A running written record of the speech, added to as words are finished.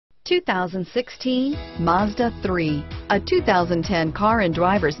2016 Mazda 3. A 2010 Car and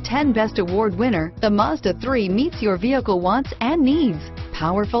Driver's 10 Best Award winner, the Mazda 3 meets your vehicle wants and needs.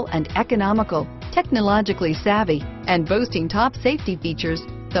 Powerful and economical, technologically savvy, and boasting top safety features,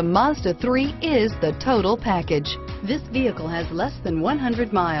 the Mazda 3 is the total package. This vehicle has less than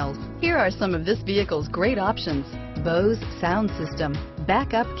 100 miles. Here are some of this vehicle's great options: Bose sound system,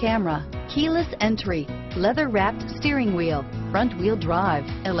 backup camera, keyless entry, leather-wrapped steering wheel, front-wheel drive,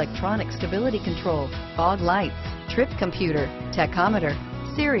 electronic stability control, fog lights, trip computer, tachometer,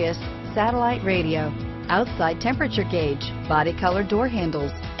 Sirius satellite radio, outside temperature gauge, body color door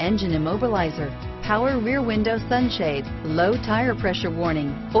handles, engine immobilizer, power rear window sunshade, low tire pressure warning,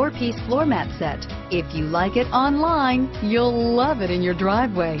 4-piece floor mat set. If you like it online, you'll love it in your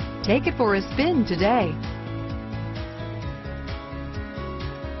driveway. Take it for a spin today.